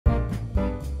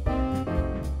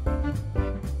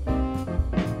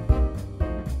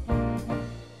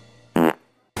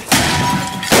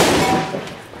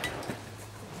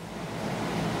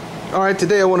Alright,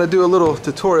 today I want to do a little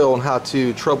tutorial on how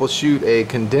to troubleshoot a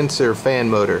condenser fan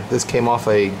motor. This came off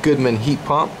a Goodman heat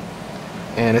pump,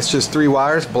 and it's just 3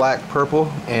 wires, black, purple,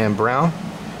 and brown.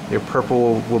 Your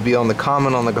purple will be on the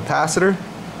common on the capacitor,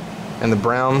 and the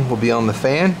brown will be on the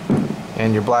fan,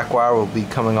 and your black wire will be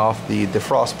coming off the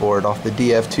defrost board, off the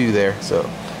DF2 there. So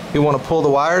you want to pull the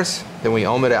wires, then we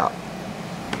ohm it out.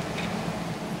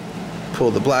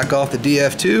 Pull the black off the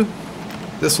DF2.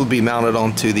 This will be mounted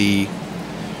onto the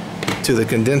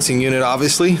condensing unit,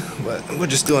 obviously, but we're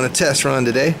just doing a test run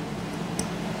today.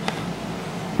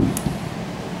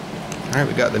 Alright,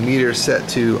 we got the meter set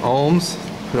to ohms.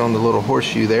 Put on the little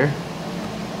horseshoe there.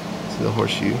 See the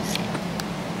horseshoe.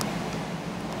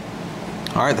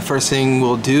 Alright, the first thing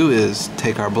we'll do is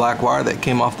take our black wire that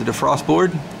came off the defrost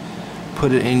board,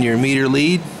 put it in your meter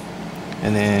lead,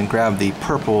 and then grab the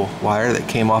purple wire that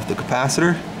came off the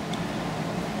capacitor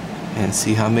and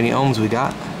see how many ohms we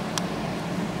got.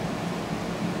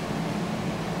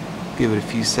 Give it a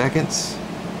few seconds.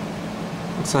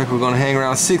 Looks like we're going to hang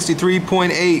around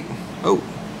 63.8. Oh,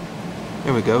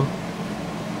 there we go.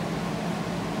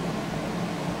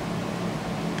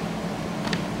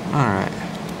 Alright,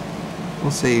 we'll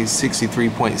say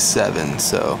 63.7.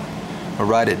 So I'll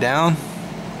write it down.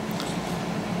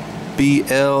 B,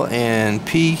 L, and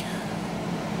P,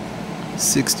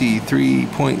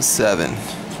 63.7.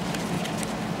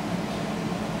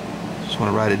 Just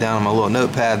want to write it down on my little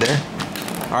notepad there.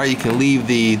 Alright, you can leave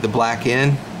the black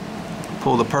in,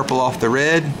 pull the purple off the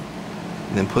red,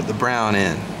 and then put the brown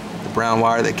in. The brown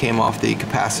wire that came off the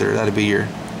capacitor, that'll be your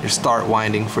start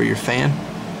winding for your fan.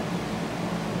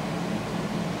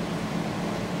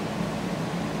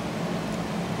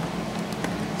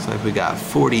 Looks like we got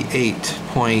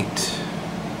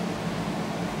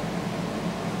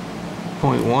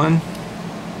 48.1.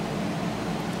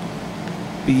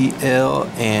 BL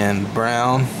and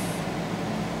brown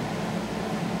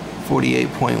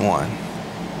 48.1.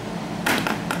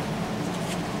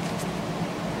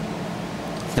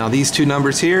 Now these two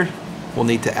numbers here will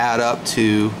need to add up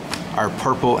to our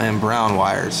purple and brown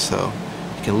wires. So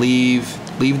you can leave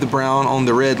the brown on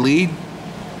the red lead,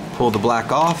 pull the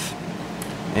black off,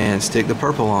 and stick the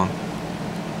purple on.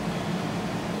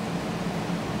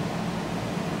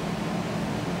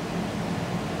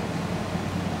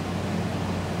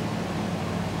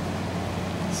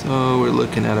 So we're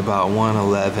looking at about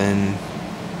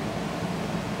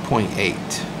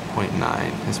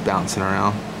 111.8.9. It's bouncing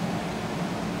around.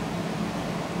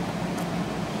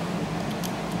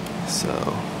 So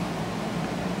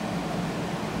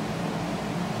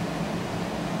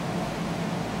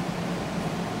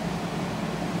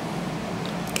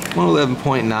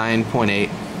 .9.8.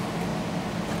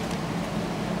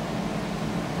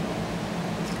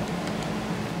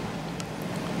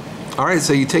 Alright,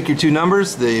 so you take your two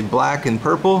numbers, the black and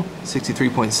purple,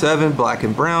 63.7, black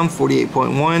and brown,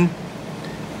 48.1,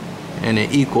 and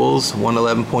it equals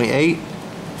 111.8.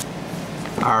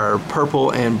 Our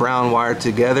purple and brown wire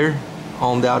together,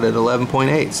 ohmed out at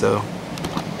 11.8, so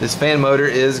this fan motor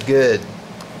is good.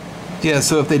 Yeah,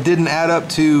 so if they didn't add up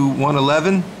to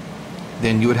 111,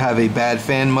 then you would have a bad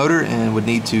fan motor and would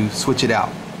need to switch it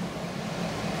out.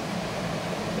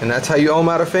 And that's how you ohm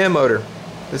out a fan motor.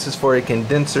 This is for a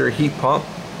condenser heat pump,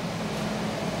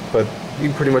 but you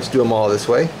can pretty much do them all this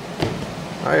way.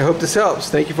 Alright, I hope this helps.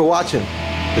 Thank you for watching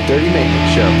The Dirty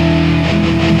Maintenance Show.